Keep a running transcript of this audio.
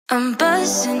I'm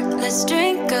buzzing, let's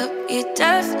drink up. Your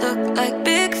death look like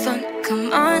big fun.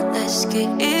 Come on, let's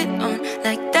get it on.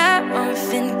 Like that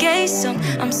Marvin Gaye song.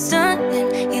 I'm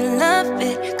stunning, you love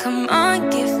it. Come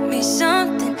on, give me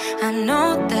something. I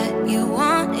know that you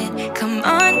want it. Come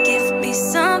on, give me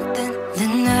something. The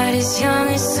night is young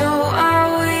and so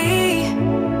are we.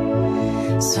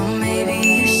 So maybe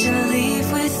you should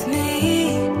leave with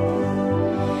me.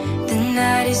 The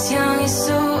night is young and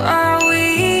so are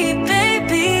we,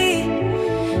 baby.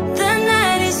 The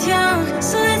night is young,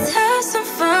 so let's have some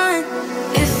fun.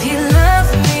 If you love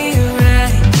me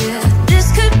right, yeah,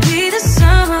 this could be the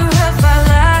summer of our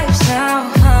lives now,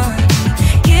 honey.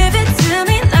 Give it to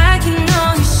me like you know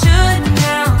you should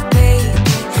now, baby.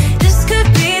 This could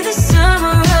be the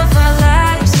summer of our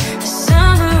lives, the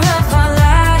summer of our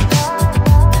lives.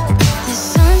 The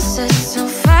sunset's on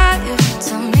fire,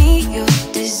 tell me your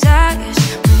desires.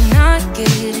 We're not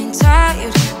getting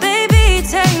tired, baby,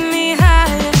 take me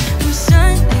higher. I'm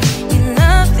Sunday, you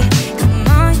love it, come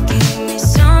on, give me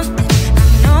something. I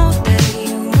know that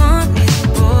you want it,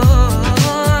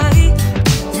 boy.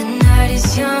 The night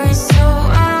is young and so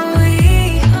are we.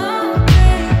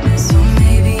 So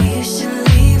maybe you should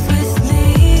leave with me.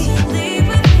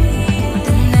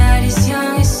 The night is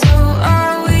young and so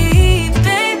are we,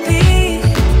 baby.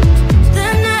 The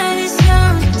night is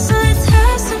young, so let's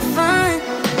have some fun.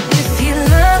 If you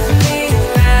love me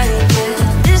right, yeah,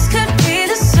 this could be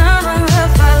the summer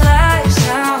of our lives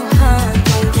now, honey.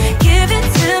 Give it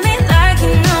to me like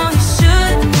you know you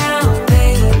should now,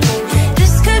 baby.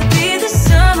 This could be the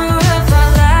summer of our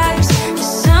lives, the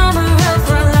summer of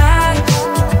our lives.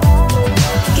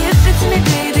 Give it to me,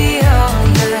 baby, all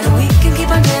night. We can keep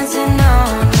on dancing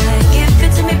all night. Give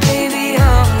it to me, baby,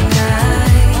 all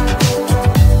night.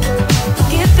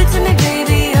 Give it to me,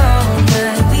 baby, all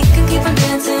night. We can keep on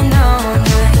dancing all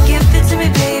night. Give it to me,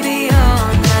 baby, all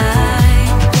night.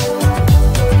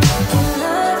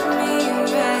 Love me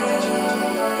right.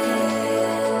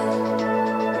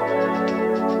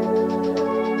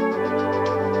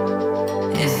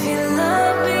 If you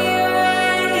love me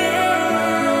right, yeah.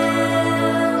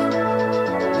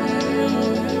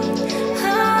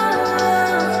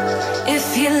 If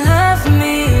you love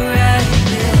me right,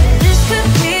 yeah. This could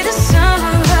be the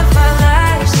summer of our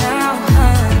lives now,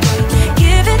 honey.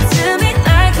 Give it to me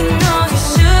like you know you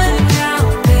should now,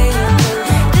 baby.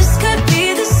 This could be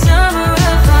the summer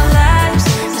of our lives,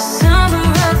 the summer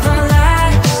of our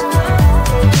lives.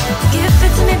 Give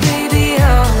it to me, baby,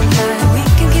 all night. We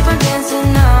can keep on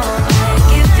dancing all night.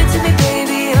 Give it to me,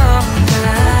 baby, all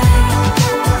night.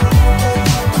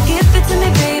 Give it to me,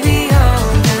 baby, all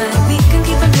night. We can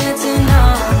keep on dancing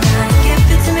all night. Give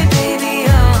it to me, baby,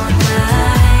 all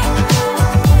night.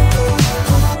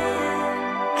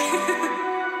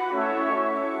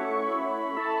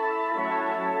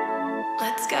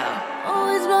 Let's go.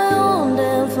 Oh, it's my own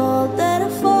damn fault that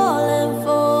I'm falling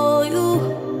for you.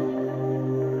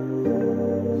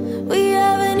 We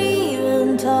haven't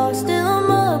even talked, still I'm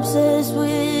obsessed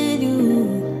with you.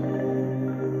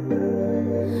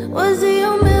 Was it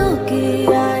your milky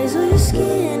eyes or your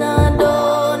skin? I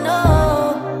don't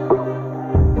know.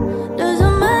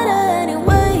 Doesn't matter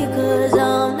anyway, 'cause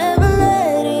I'm never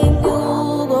letting you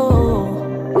go.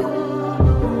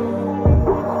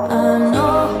 I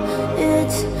know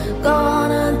it's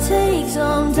gonna take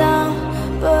some time,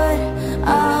 but I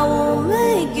will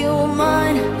make you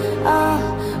mine. I'll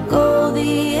go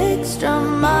the extra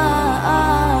mile.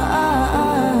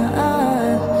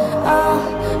 I'll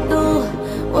do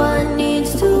what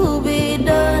needs to be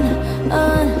done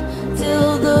until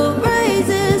the race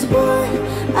is won.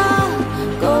 I'll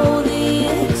go the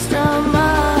extra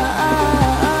mile.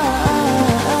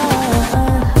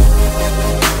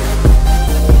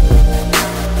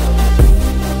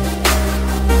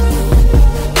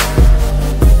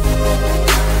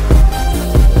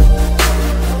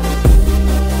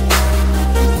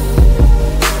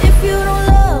 If you don't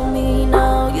love me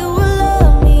now, you will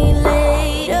love me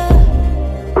later.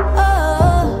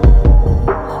 Oh,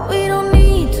 we don't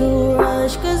need to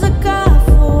rush, 'cause I got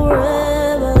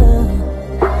forever.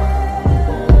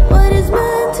 What is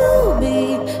meant to be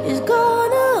is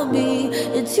gonna be.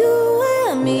 It's you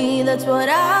and me, that's what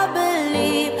I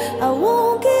believe. I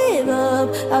won't give up,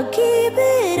 I'll keep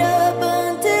it up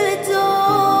until it's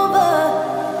over.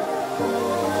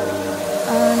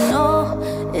 I know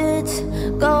it's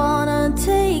gonna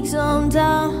take some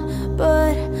time,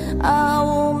 but I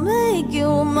will make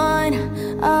you mine.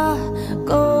 I'll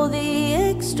go the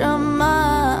extra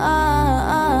mile.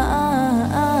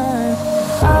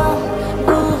 I'll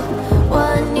do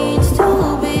what needs to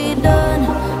be done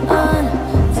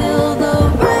until the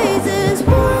race is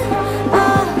won.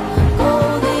 I'll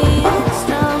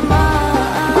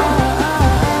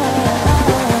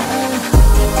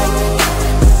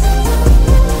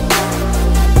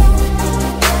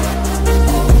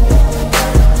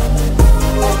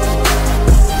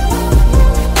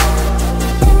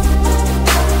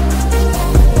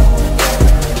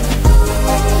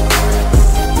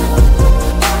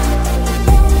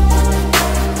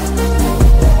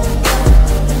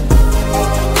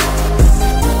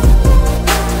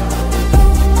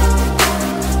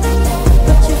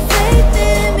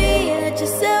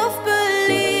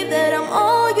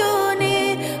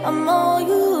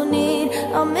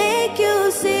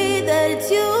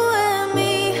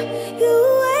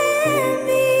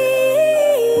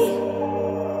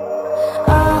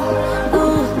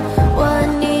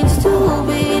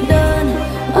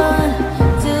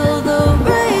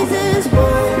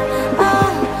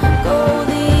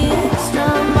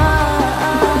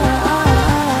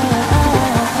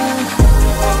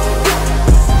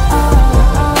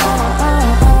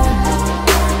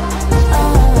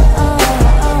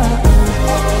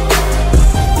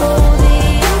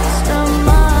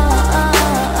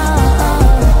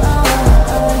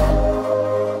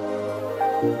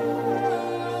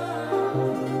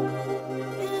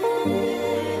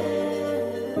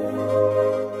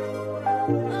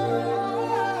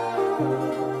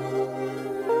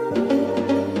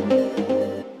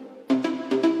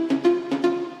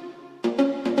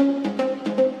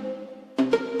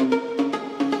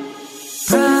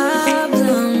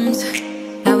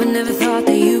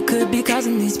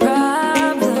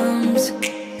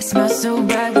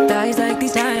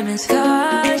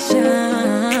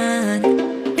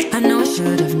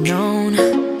should have known.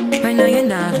 Right now you're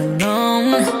not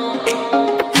alone.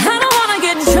 I don't wanna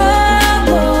get in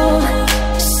trouble.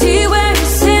 See where you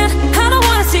stand. I don't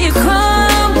wanna see you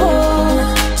crumble.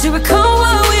 To recall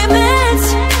what we meant,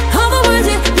 all the words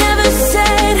you never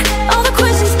said, all the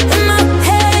questions in my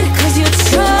head. 'Cause you're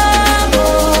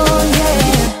trouble, yeah.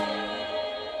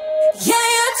 Yeah,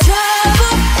 you're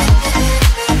trouble.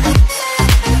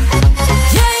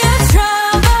 Yeah, you're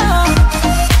trouble.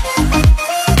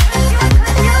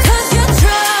 'Cause you're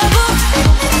trouble.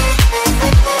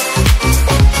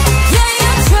 Yeah,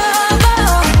 you're trouble.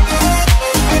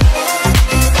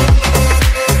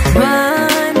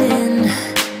 Running.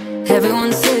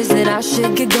 Everyone says that I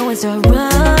should get going, start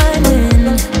running.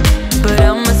 But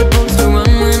how am I supposed to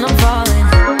run when I'm falling?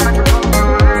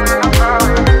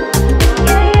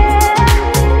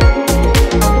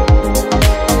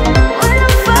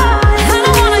 I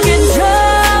don't wanna get in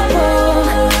trouble.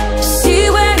 See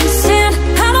where you stand.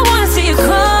 I don't wanna see you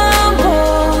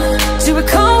crumble. To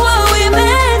recall what we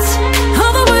meant,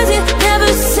 all the words you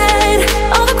never said,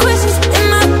 all the questions in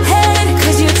my head.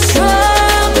 'Cause you're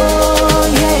trouble,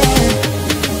 yeah.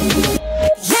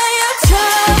 Yeah, you're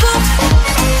trouble.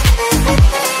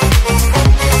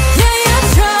 Yeah, you're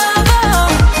trouble.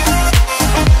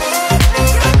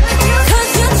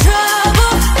 'Cause you're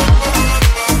trouble.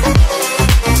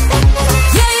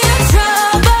 Yeah, you're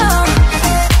trouble.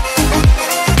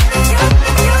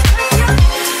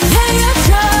 Yeah, you're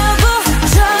trouble,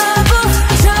 trouble,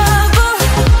 trouble.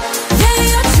 Yeah,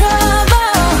 you're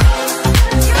trouble.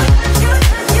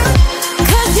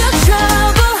 'Cause you're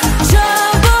trouble,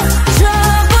 trouble,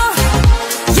 trouble.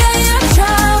 Yeah, you're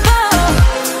trouble.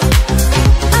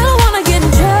 I don't wanna get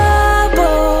in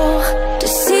trouble. To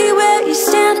see where you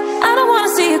stand, I don't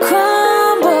wanna see you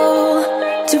crumble.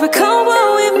 To recall what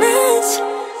we meant,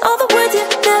 all the words you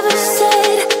never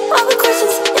said, all the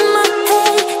questions in my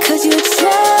head. 'Cause you're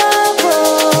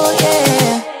trouble,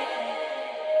 yeah.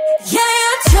 Yeah,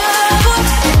 you're trouble.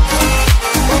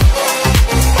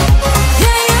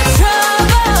 Yeah, you're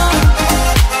trouble.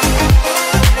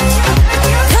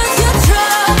 'Cause you're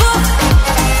trouble.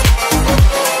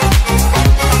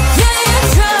 Yeah, you're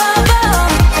trouble.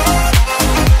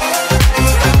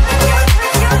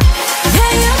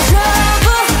 Yeah, you're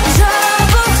trouble,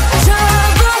 trouble,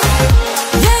 trouble.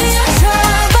 Yeah, you're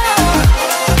trouble.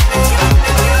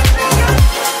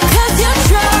 'Cause you're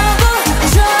trouble,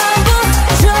 trouble,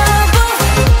 trouble.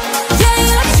 Yeah,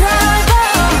 you're trouble.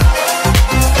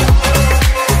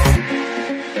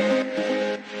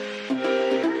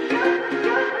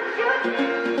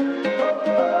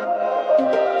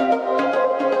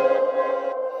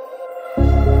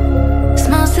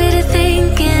 Small city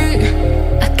thinking,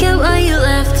 I get why you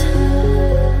left.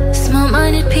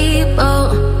 Small-minded people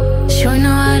sure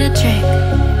know how to drink.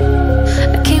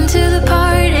 I came to the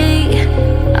party,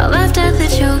 I laughed at the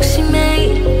jokes you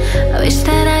made. I wish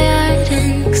that I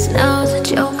hadn't, 'cause now the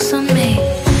joke's on me.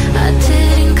 I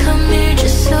didn't come here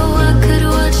just so I could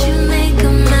watch you make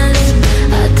a mess.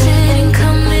 I didn't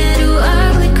come here to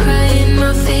ugly cry in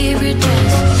my favorite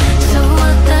dress. So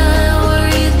what the hell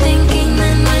were you thinking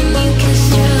then when you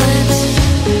kissed your lips?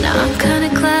 Now I'm kinda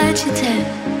glad you did.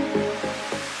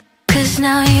 'Cause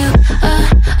now you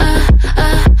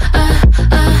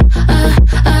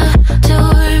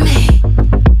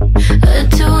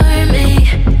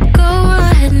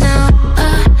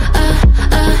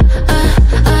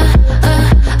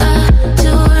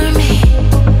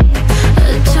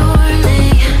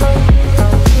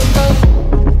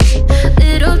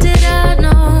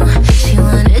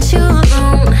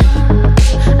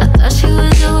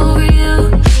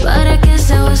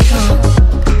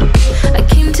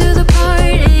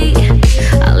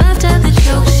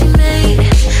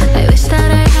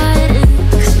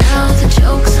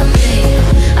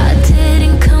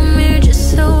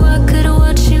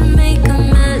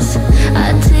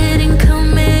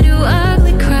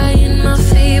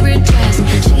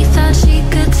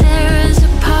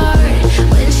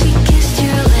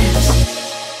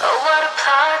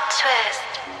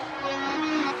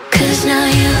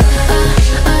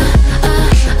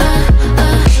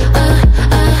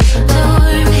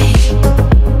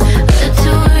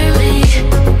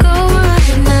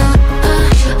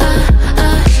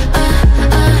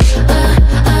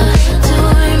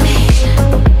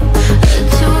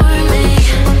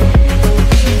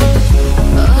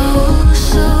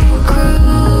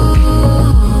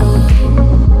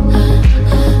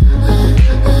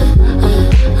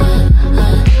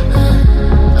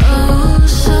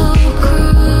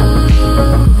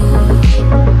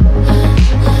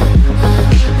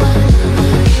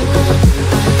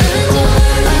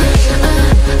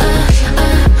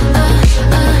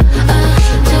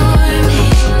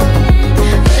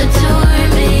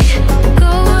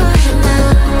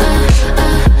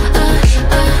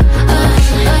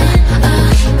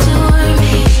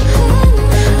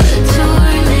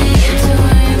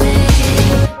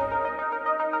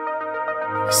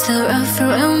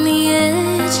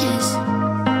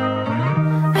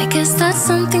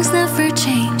some things never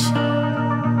change.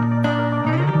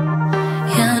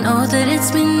 Yeah, I know that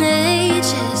it's been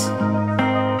ages,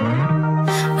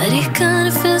 but it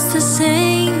kinda feels the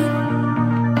same.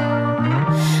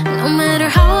 No matter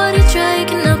how hard you try, you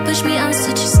cannot push me out, so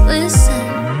just listen.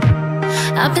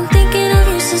 I've been thinking of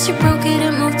you since you broke it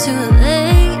and moved to LA.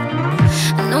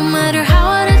 And no matter how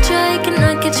hard I try, I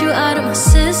cannot get you out of my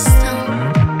system.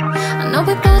 I know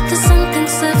we both have some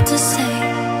things left to say.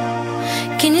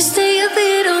 Can you stay a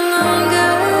little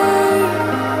longer?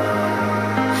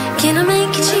 Can I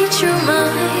make you change your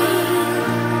mind?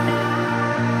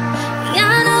 Yeah,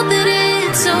 I know that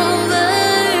it's over,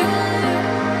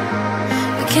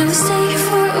 but can we stay here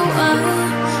for a while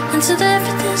until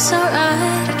everything's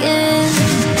alright again?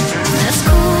 That's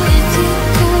cool with you,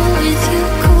 cool with you,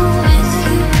 cool with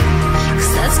you.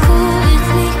 'Cause that's cool with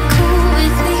me, cool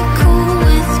with me, cool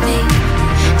with me.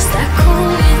 Is that cool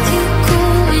with you,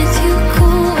 cool with you,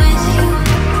 cool with you?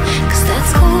 'Cause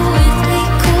that's cool with me,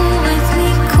 cool with me,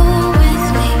 cool with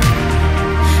me.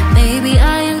 Maybe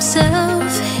I am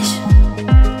selfish,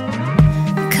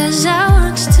 'cause I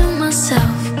want you to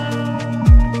myself.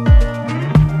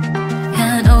 And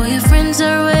I know your friends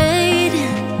are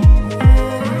waiting,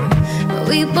 but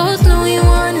we both know you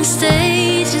wanna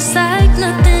stay, just like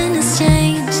nothing has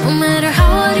changed. No matter how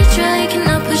hard you try, you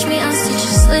cannot push me out, so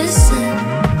just listen.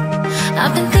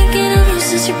 I've been thinking of you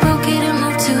since you broke it and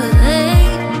moved to LA.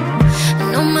 And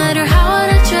no matter how hard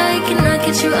I try, I cannot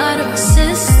get you out of my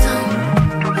system.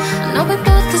 I know we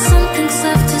both have some things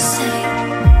left to say.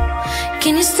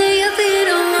 Can you stay a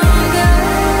little longer?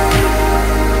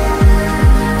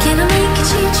 Can I make you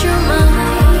change your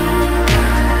mind?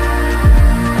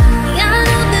 Yeah, I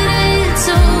know that it's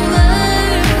over,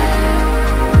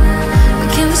 but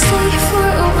can we stay here for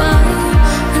a while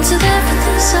until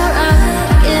everything's alright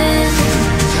again?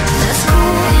 That's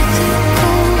cool with you,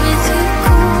 cool with you,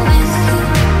 cool with you.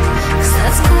 'Cause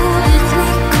that's cool with me,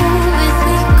 cool with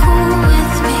me, cool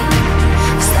with me.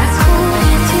 Is that cool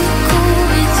with you, cool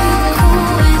with you, cool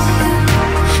with you?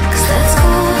 'Cause that's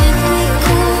cool with me,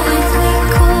 cool with me,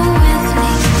 cool with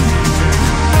me.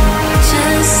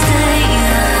 Just stay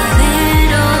a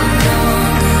little longer.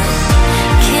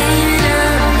 Can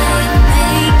I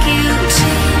make you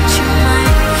change your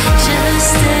mind? Just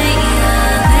stay a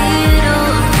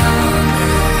little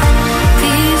longer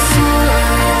before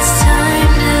it's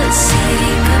time to say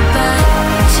goodbye.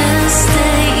 Just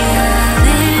stay a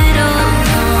little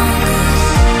longer.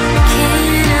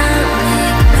 Can I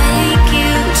make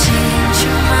you change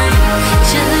your mind?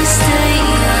 Just stay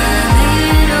a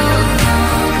little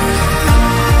longer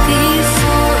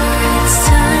before it's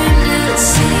time to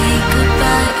say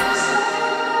goodbye.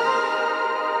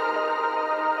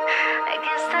 I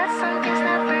guess that something's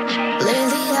never changed.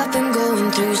 Lately I've been going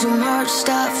through some hard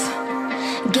stuff,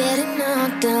 getting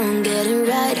knocked down, getting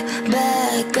right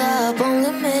back up.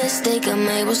 Only mistake I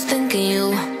made was thinking you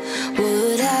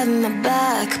would have my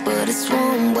back, but it's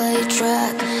one-way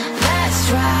track. That's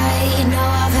right, now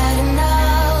I've had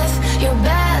enough. Your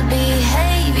bad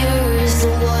behavior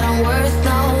isn't what I'm worth.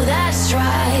 No, that's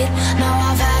right, now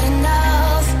I've had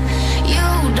enough. You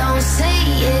don't see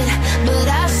it, but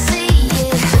I see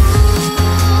it. Ooh,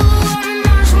 I'm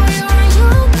not sure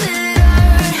you're bitter,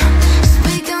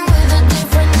 speaking with a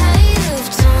different native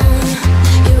tongue.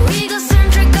 You're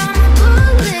egocentric, I'm a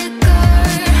bootlicker.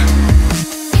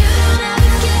 You don't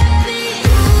ever get me.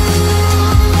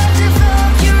 Ooh, I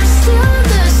developed, you're still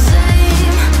the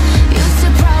same. You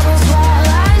see problems while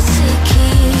I see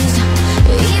keys,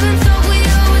 even though we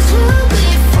always will be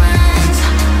friends.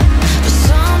 But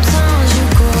sometimes you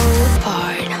grow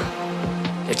apart.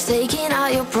 You're taking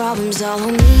all your problems all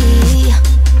on me,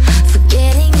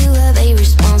 forgetting you have a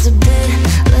responsibility.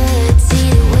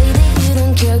 The way that you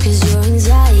don't care 'cause your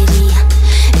anxiety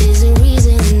isn't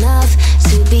reason enough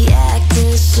to be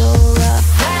acting so rough.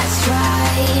 That's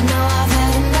right, now I've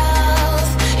had enough.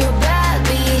 Your bad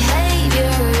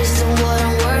behavior isn't what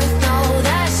I'm worth. No,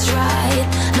 that's right,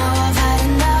 now I've had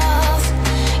enough.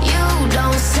 You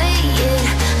don't see it,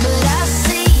 but I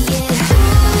see it.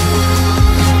 Ooh,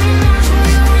 I'm not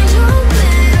sure you're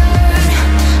bitter,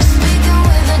 speaking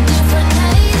with a different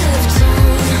native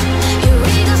tongue. You're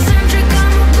egocentric,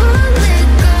 I'm a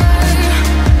bootlicker.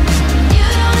 You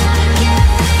don't ever get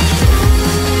me.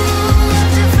 Ooh,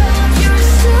 I've developed, you're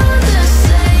still the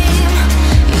same.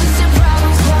 You see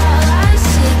problems while I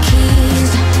see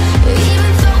keys,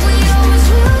 even though we always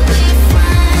will be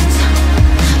friends.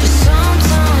 But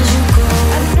sometimes you grow.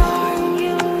 I've known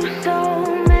you so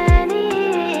many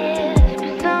years,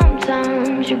 but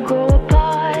sometimes you grow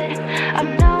apart.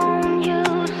 I've known you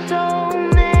so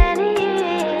many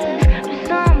years, but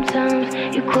sometimes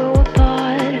you grow apart.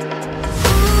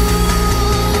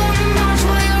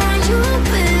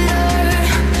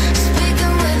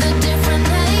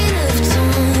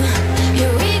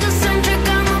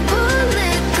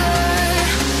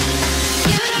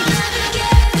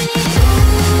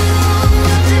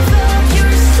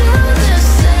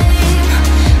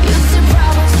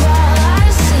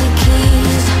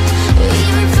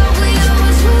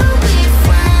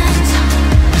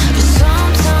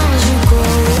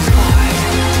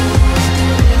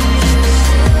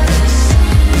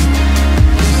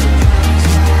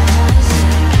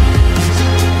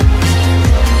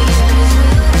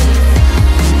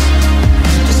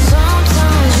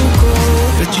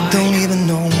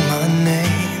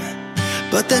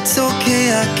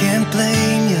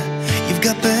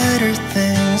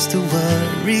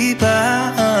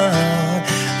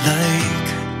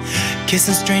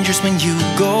 kissing strangers when you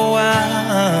go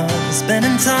out,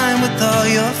 spending time with all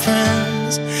your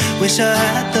friends. Wish I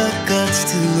had the guts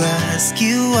to ask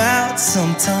you out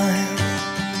sometime.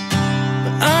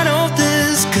 But I know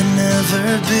this could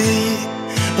never be.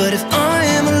 But if I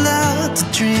am allowed to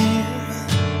dream,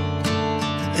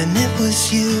 and it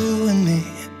was you and me,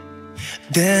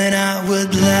 then I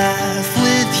would laugh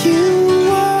with you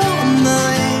all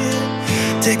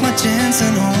night, take my chance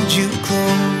and hold you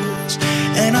close,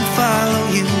 and I'd follow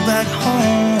you back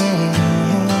home.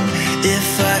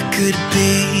 If I could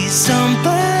be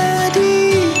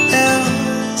somebody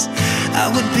else, I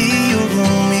would be your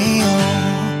Romeo,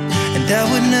 and I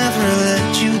would never let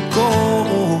you go.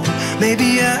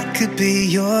 Maybe I could be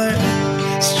your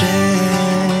stranger.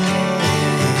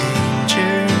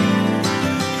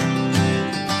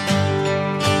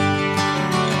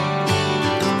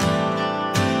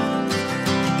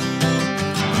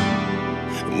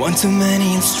 One too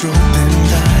many and strobing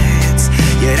lights,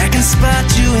 yet I can spot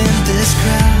you in this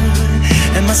crowd.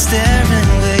 Am I staring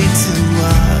way too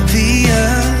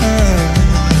obvious?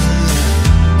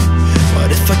 What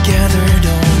if I gathered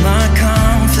all my